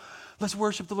faithful. Let's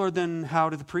worship the Lord. Then how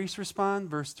do the priests respond?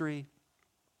 Verse 3.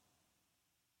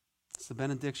 It's the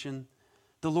benediction.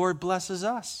 The Lord blesses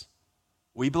us.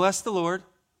 We bless the Lord.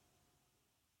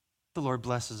 The Lord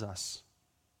blesses us.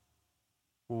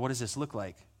 Well, what does this look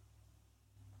like?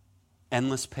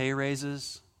 endless pay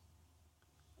raises,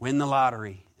 win the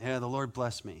lottery. Yeah, the Lord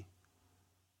bless me.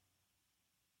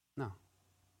 No,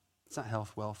 it's not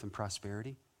health, wealth, and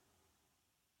prosperity.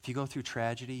 If you go through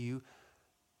tragedy, you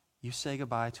say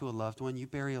goodbye to a loved one, you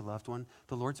bury a loved one,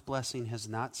 the Lord's blessing has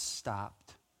not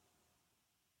stopped.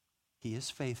 He is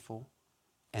faithful,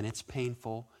 and it's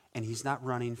painful, and he's not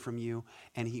running from you,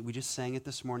 and we just sang it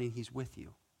this morning, he's with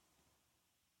you.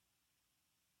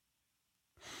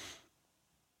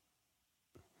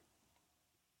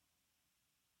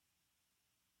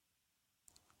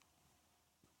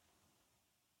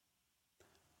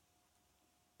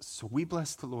 So we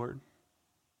bless the Lord.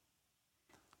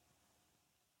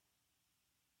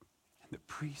 And the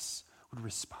priests would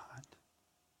respond,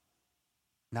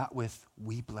 not with,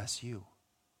 we bless you,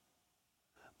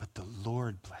 but the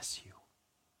Lord bless you.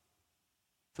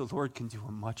 The Lord can do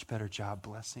a much better job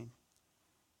blessing.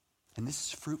 And this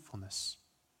is fruitfulness.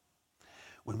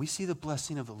 When we see the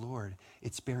blessing of the Lord,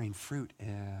 it's bearing fruit.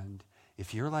 And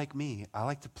if you're like me, I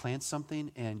like to plant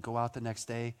something and go out the next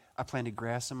day. I planted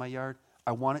grass in my yard.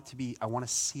 I want to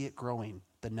see it growing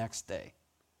the next day.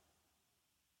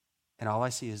 And all I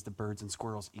see is the birds and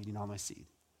squirrels eating all my seed.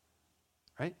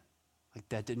 Right? Like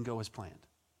that didn't go as planned.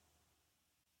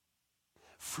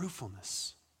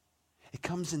 Fruitfulness. It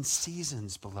comes in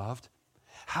seasons, beloved.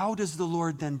 How does the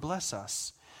Lord then bless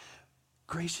us?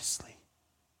 Graciously.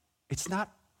 It's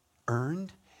not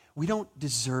earned. We don't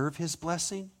deserve his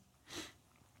blessing.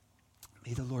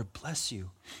 May the Lord bless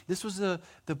you. This was the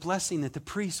blessing that the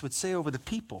priests would say over the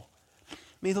people.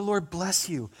 May the Lord bless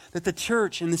you. That the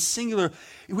church in the singular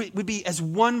would be as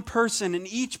one person, and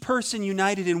each person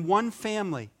united in one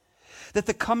family. That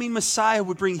the coming Messiah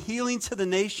would bring healing to the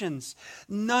nations.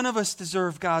 None of us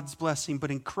deserve God's blessing, but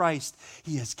in Christ,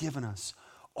 he has given us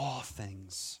all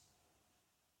things.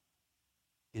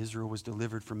 Israel was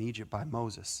delivered from Egypt by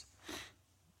Moses.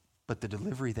 But the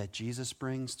delivery that Jesus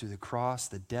brings through the cross,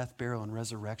 the death, burial, and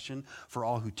resurrection for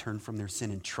all who turn from their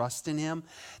sin and trust in him,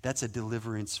 that's a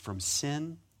deliverance from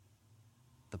sin,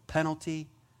 the penalty,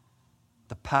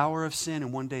 the power of sin,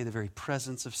 and one day the very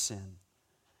presence of sin.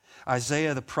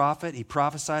 Isaiah the prophet, he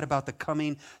prophesied about the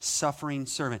coming suffering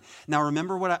servant. Now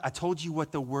remember what I told you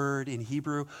what the word in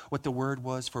Hebrew, what the word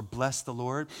was for bless the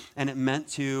Lord, and it meant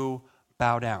to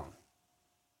bow down.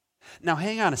 Now,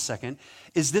 hang on a second.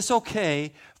 Is this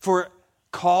okay for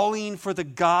calling for the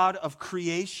God of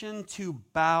creation to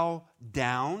bow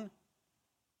down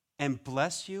and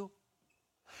bless you?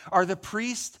 Are the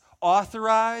priests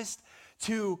authorized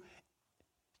to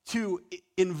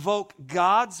invoke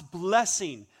God's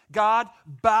blessing? God,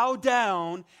 bow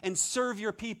down and serve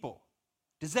your people.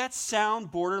 Does that sound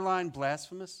borderline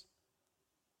blasphemous?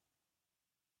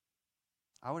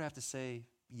 I would have to say,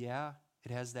 yeah,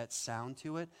 it has that sound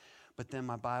to it. But then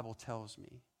my Bible tells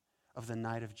me of the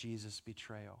night of Jesus'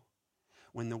 betrayal.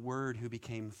 When the Word who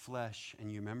became flesh,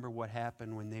 and you remember what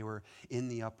happened when they were in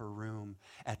the upper room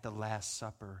at the Last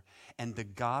Supper, and the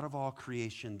God of all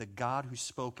creation, the God who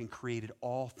spoke and created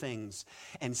all things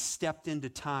and stepped into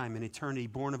time and eternity,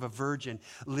 born of a virgin,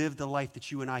 lived the life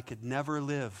that you and I could never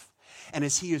live. And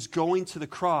as he is going to the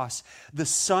cross, the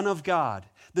Son of God,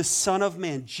 the Son of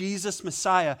Man, Jesus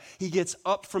Messiah, he gets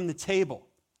up from the table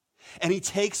and he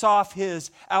takes off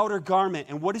his outer garment.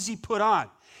 And what does he put on?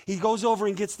 He goes over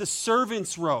and gets the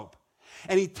servant's robe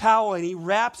and he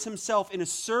wraps himself in a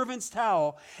servant's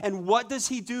towel. And what does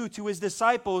he do to his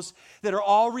disciples that are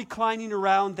all reclining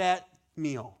around that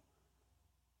meal?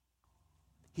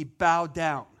 He bowed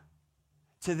down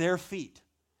to their feet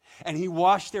and he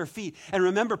washed their feet. And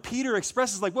remember, Peter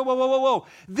expresses like, whoa,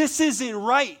 this isn't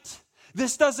right.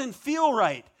 This doesn't feel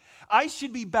right. I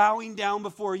should be bowing down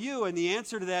before you. And the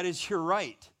answer to that is you're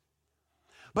right.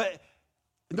 But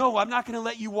no, I'm not going to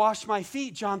let you wash my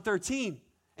feet, John 13.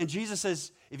 And Jesus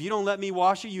says, if you don't let me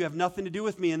wash you, you have nothing to do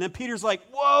with me. And then Peter's like,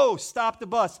 whoa, stop the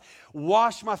bus.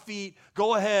 Wash my feet.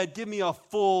 Go ahead. Give me a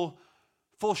full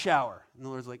shower. And the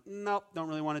Lord's like, nope, don't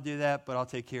really want to do that, but I'll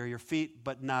take care of your feet.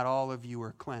 But not all of you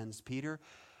are cleansed. Peter,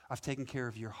 I've taken care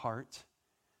of your heart,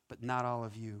 but not all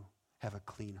of you have a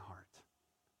clean heart.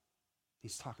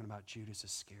 He's talking about Judas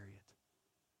Iscariot.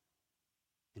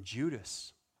 And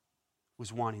Judas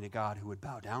was wanting a God who would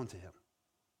bow down to him.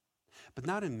 But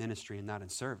not in ministry and not in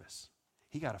service.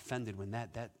 He got offended when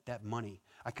that money,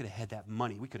 I could have had that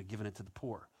money. We could have given it to the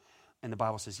poor. And the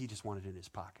Bible says he just wanted it in his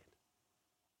pocket.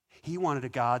 He wanted a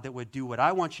God that would do what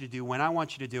I want you to do when I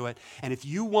want you to do it. And if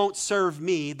you won't serve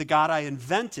me, the God I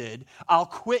invented, I'll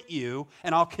quit you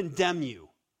and I'll condemn you.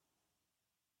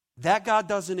 That God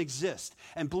doesn't exist.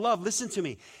 And beloved, listen to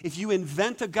me. If you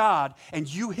invent a God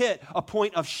and you hit a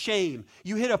point of shame,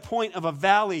 you hit a point of a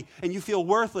valley and you feel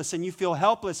worthless and you feel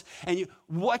helpless, and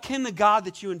what can the God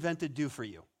that you invented do for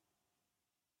you?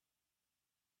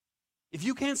 If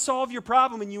you can't solve your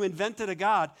problem and you invented a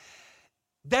God,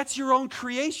 that's your own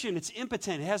creation. It's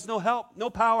impotent. It has no help, no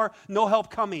power, no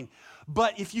help coming.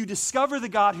 But if you discover the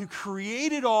God who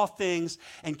created all things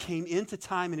and came into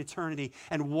time and eternity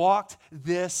and walked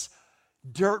this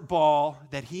dirt ball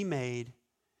that he made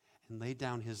and laid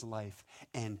down his life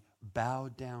and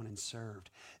bowed down and served,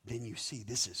 then you see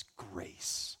this is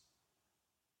grace.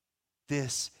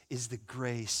 This is the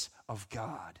grace of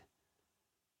God.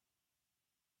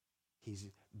 He's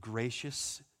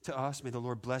gracious to us. May the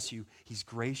Lord bless you. He's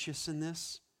gracious in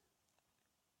this.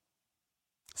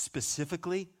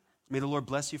 Specifically, may the Lord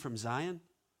bless you from Zion.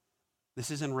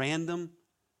 This isn't random.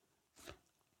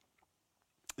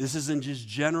 This isn't just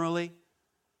generally.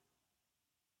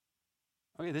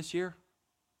 Okay, this year,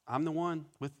 I'm the one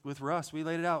with Russ. We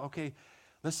laid it out. Okay,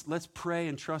 let's pray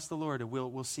and trust the Lord. And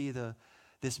we'll see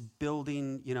this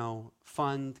building,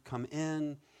 fund come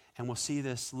in, and we'll see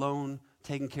this loan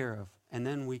taken care of. And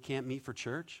then we can't meet for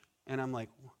church. And I'm like,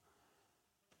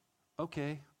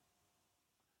 okay,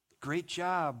 great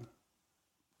job,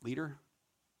 leader.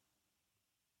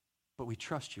 But we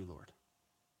trust you, Lord.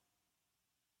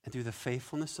 And through the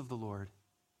faithfulness of the Lord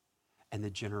and the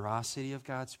generosity of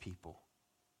God's people,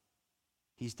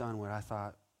 he's done what I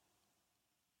thought,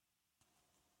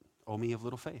 oh, me of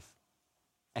little faith.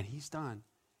 And he's done.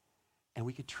 And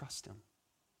we could trust him.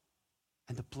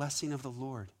 And the blessing of the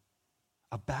Lord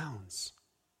abounds.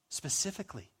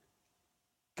 Specifically,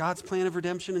 God's plan of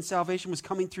redemption and salvation was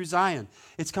coming through Zion.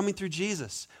 It's coming through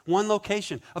Jesus. One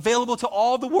location, available to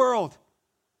all the world.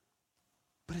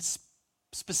 But it's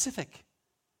specific.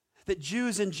 That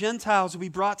Jews and Gentiles will be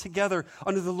brought together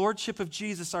under the lordship of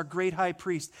Jesus, our great high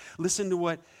priest. Listen to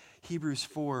what Hebrews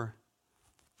 4,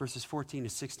 verses 14 to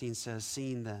 16 says.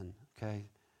 Seeing then, okay?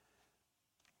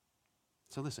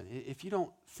 So listen, if you don't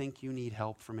think you need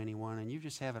help from anyone and you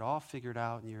just have it all figured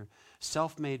out and you're a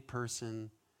self-made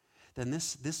person, then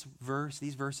these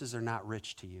verses are not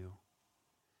rich to you.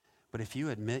 But if you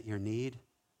admit your need,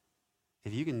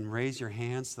 if you can raise your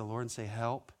hands to the Lord and say,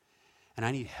 help, and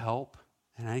I need help,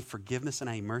 and I need forgiveness and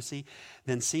I need mercy,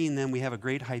 then seeing them, we have a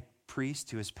great high priest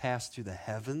who has passed through the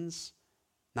heavens,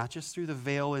 not just through the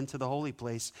veil into the holy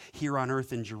place here on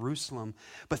earth in Jerusalem,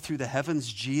 but through the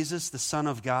heavens, Jesus, the Son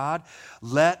of God.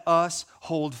 Let us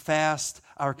hold fast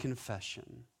our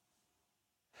confession.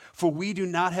 For we do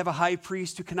not have a high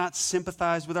priest who cannot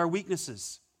sympathize with our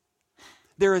weaknesses.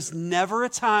 There is never a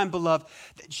time, beloved,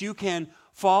 that you can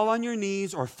fall on your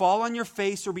knees or fall on your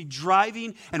face or be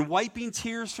driving and wiping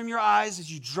tears from your eyes as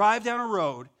you drive down a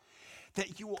road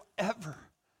that you will ever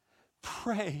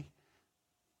pray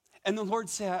and the Lord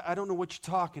say, I don't know what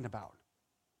you're talking about.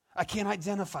 I can't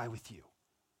identify with you.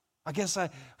 I guess I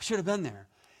should have been there.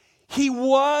 He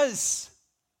was.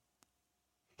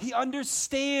 He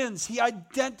understands. He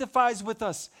identifies with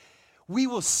us. We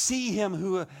will see him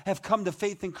who have come to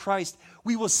faith in Christ.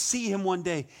 We will see him one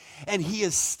day. And he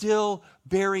is still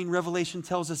bearing, Revelation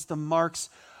tells us, the marks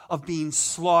of being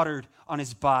slaughtered on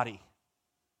his body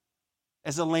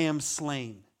as a lamb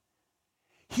slain.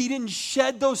 He didn't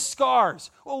shed those scars.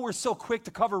 Oh, we're so quick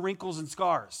to cover wrinkles and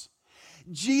scars.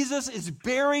 Jesus is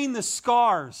bearing the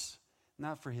scars,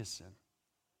 not for his sin,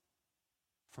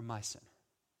 for my sin,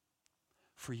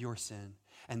 for your sin.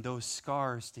 And those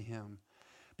scars to him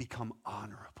become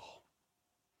honorable.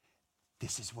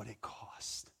 This is what it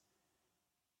cost.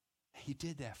 He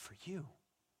did that for you.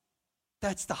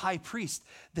 That's the high priest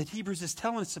that Hebrews is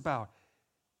telling us about.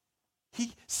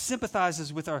 He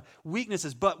sympathizes with our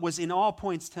weaknesses, but was in all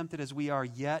points tempted as we are,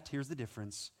 yet, here's the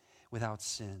difference, without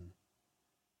sin.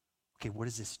 Okay, what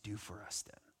does this do for us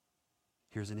then?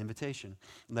 Here's an invitation.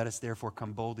 Let us therefore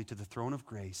come boldly to the throne of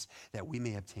grace, that we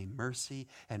may obtain mercy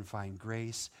and find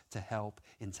grace to help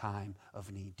in time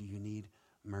of need. Do you need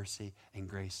mercy and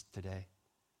grace today?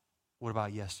 What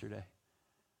about yesterday?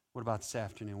 What about this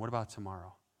afternoon? What about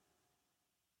tomorrow?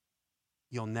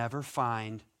 You'll never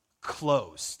find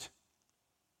closed.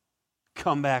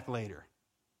 Come back later.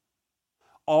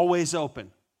 Always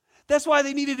open. That's why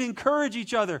they needed to encourage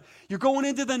each other. You're going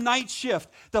into the night shift,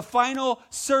 the final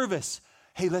service.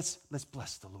 Hey, let's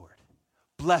bless the Lord.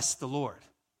 Bless the Lord.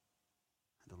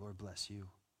 And the Lord bless you.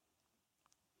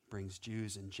 He brings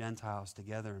Jews and Gentiles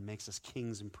together and makes us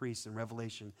kings and priests. And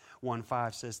Revelation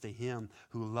 1:5 says, to him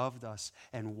who loved us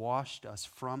and washed us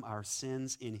from our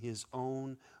sins in his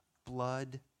own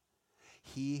blood,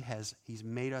 he's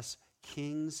made us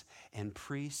kings and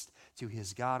priests to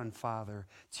his God and Father.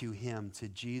 To him, to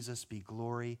Jesus, be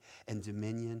glory and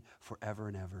dominion forever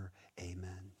and ever.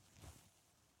 Amen.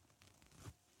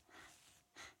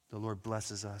 The Lord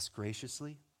blesses us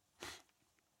graciously,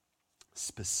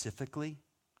 specifically,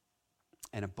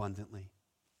 and abundantly.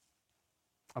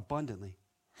 Abundantly.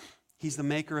 He's the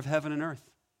maker of heaven and earth.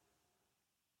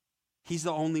 He's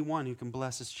the only one who can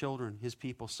bless his children, his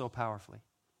people, so powerfully.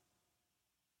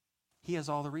 He has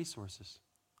all the resources.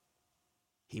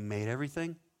 He made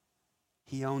everything.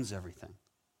 He owns everything.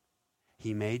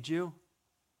 He made you.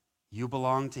 You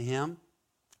belong to him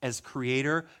as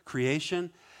creator,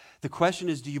 creation. The question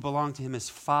is, do you belong to him as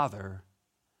father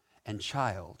and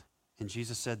child? And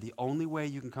Jesus said the only way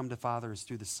you can come to Father is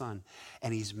through the Son,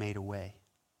 and he's made a way.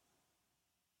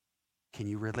 Can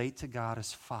you relate to God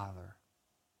as Father?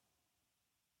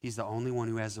 He's the only one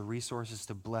who has the resources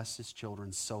to bless his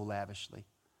children so lavishly.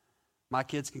 My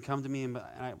kids can come to me and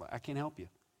I can't help you.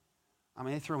 I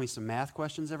mean, they throw me some math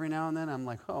questions every now and then. I'm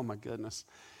like, oh my goodness.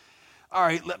 All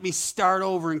right, let me start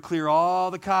over and clear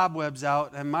all the cobwebs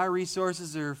out, and my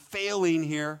resources are failing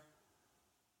here.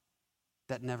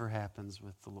 That never happens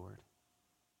with the Lord.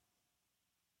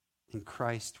 In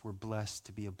Christ, we're blessed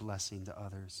to be a blessing to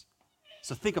others.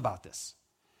 So think about this.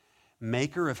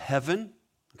 Maker of heaven,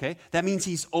 okay? That means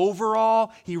he's over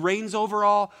all, he reigns over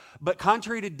all, but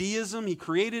contrary to deism, he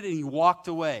created and he walked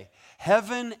away.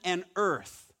 Heaven and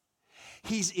earth.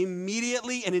 He's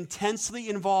immediately and intensely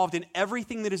involved in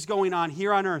everything that is going on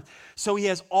here on earth. So he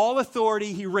has all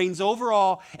authority, he reigns over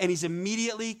all, and he's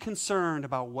immediately concerned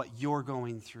about what you're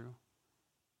going through.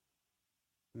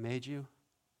 He made you,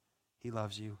 he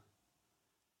loves you,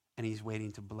 and he's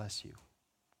waiting to bless you.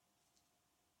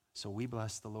 So we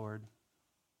bless the Lord,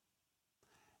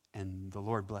 and the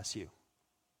Lord bless you.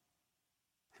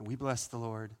 And we bless the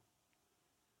Lord,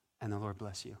 and the Lord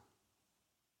bless you.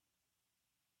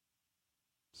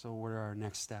 So what are our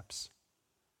next steps?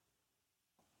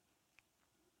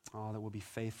 Oh, that we'll be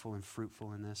faithful and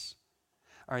fruitful in this.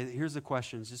 All right, here's the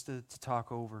questions just to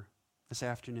talk over this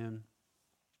afternoon,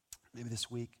 maybe this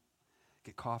week.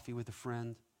 Get coffee with a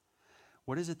friend.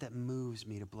 What is it that moves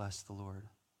me to bless the Lord?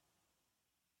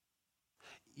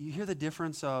 You hear the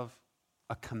difference of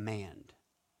a command.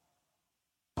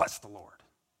 Bless the Lord.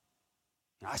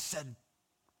 I said,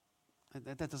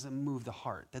 that doesn't move the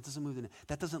heart. That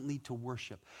doesn't lead to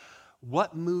worship.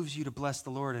 What moves you to bless the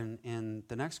Lord? And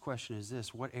the next question is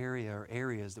this: what area or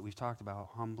areas that we've talked about,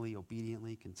 humbly,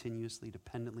 obediently, continuously,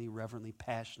 dependently, reverently,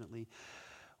 passionately,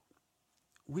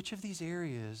 which of these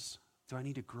areas do I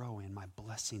need to grow in my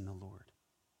blessing the Lord?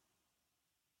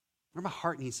 Where my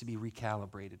heart needs to be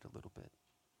recalibrated a little bit.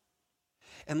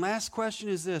 And last question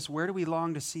is this: where do we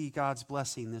long to see God's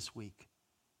blessing this week?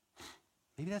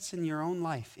 Maybe that's in your own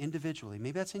life, individually.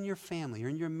 Maybe that's in your family or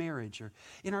in your marriage or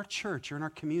in our church or in our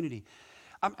community.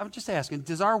 I'm just asking,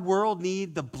 does our world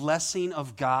need the blessing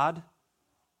of God?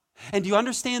 And do you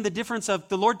understand the difference of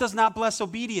the Lord does not bless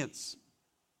obedience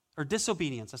or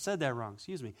disobedience? I said that wrong,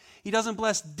 excuse me. He doesn't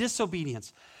bless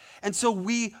disobedience. And so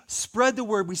we spread the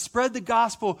word, we spread the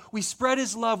gospel, we spread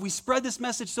his love, we spread this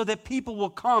message so that people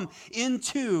will come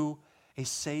into a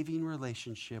saving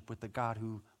relationship with the God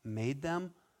who made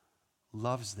them,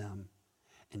 loves them,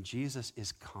 and Jesus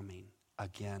is coming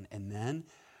again. And then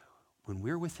when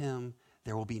we're with him,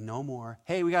 there will be no more,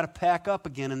 hey, we got to pack up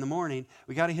again in the morning.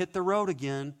 We got to hit the road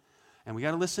again, and we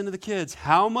got to listen to the kids.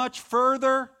 How much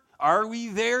further? Are we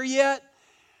there yet?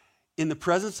 In the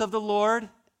presence of the Lord?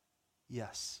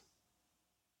 Yes.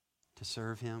 To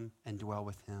serve him and dwell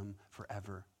with him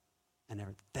forever and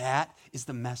ever. That is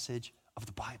the message of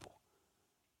the Bible.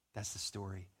 That's the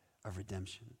story of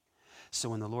redemption. So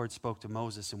when the Lord spoke to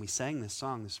Moses, and we sang this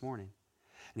song this morning,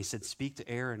 and he said, speak to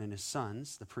Aaron and his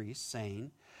sons, the priests,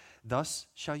 saying, thus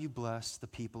shall you bless the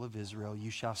people of Israel. You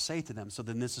shall say to them. So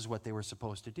then this is what they were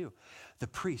supposed to do. The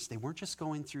priests, they weren't just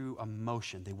going through a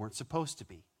motion. They weren't supposed to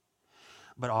be.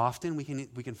 But often we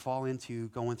can fall into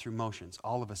going through motions.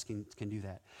 All of us can do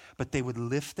that. But they would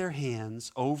lift their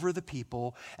hands over the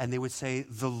people, and they would say,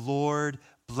 the Lord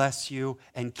bless you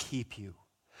and keep you.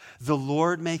 The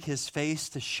Lord make his face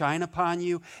to shine upon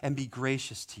you and be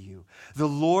gracious to you. The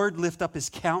Lord lift up his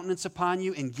countenance upon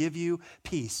you and give you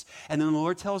peace. And then the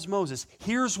Lord tells Moses,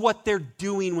 here's what they're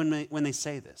doing when they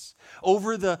say this.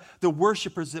 Over the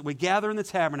worshipers that would gather in the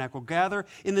tabernacle, gather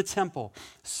in the temple,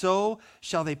 so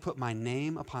shall they put my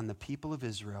name upon the people of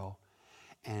Israel.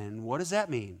 And what does that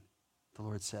mean? The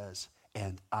Lord says,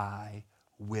 and I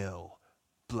will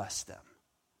bless them.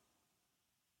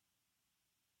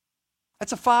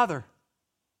 That's a father.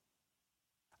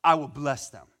 I will bless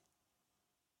them.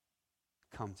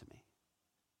 Come to me.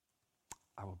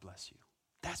 I will bless you.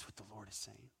 That's what the Lord is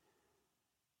saying.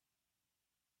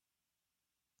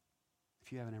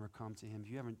 If you haven't ever come to him,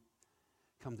 if you haven't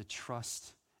come to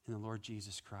trust in the Lord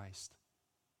Jesus Christ,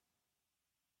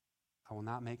 I will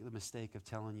not make the mistake of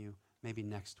telling you maybe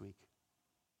next week.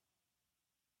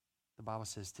 The Bible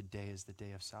says today is the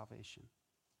day of salvation.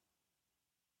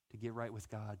 To get right with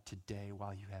God today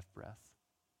while you have breath.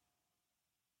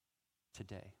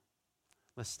 Today.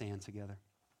 Let's stand together.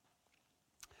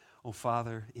 Oh,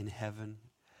 Father in heaven,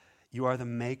 you are the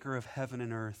maker of heaven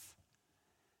and earth.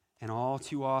 And all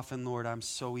too often, Lord, I'm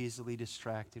so easily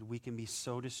distracted. We can be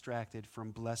so distracted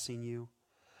from blessing you,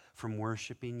 from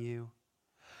worshiping you.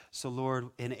 So, Lord,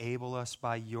 enable us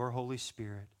by your Holy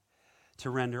Spirit to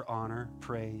render honor,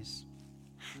 praise,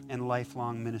 and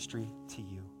lifelong ministry to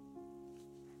you.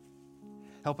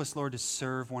 Help us, Lord, to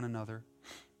serve one another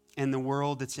and the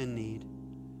world that's in need.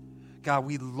 God,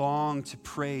 we long to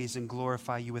praise and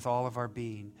glorify you with all of our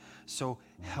being. So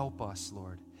help us,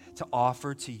 Lord, to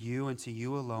offer to you and to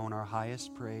you alone our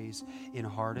highest praise in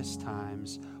hardest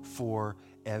times for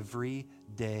every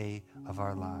day of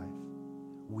our life.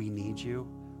 We need you,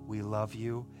 we love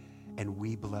you, and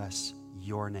we bless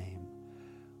your name.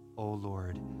 Oh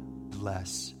Lord,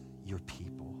 bless your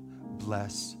people.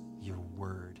 Bless your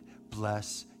word.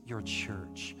 Bless your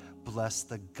church. Bless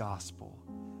the gospel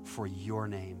for your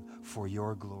name, for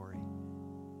your glory.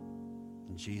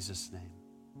 In Jesus' name.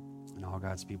 And all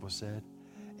God's people said,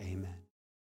 amen.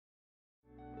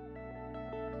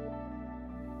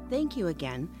 Thank you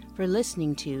again for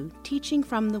listening to Teaching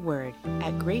from the Word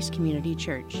at Grace Community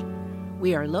Church.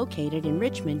 We are located in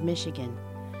Richmond, Michigan.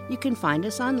 You can find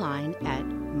us online at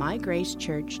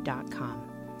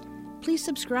mygracechurch.com. Please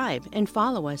subscribe and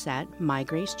follow us at My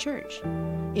Grace Church.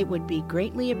 It would be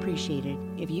greatly appreciated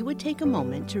if you would take a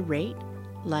moment to rate,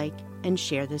 like, and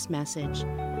share this message.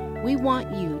 We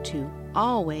want you to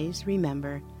always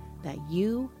remember that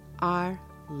you are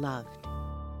loved.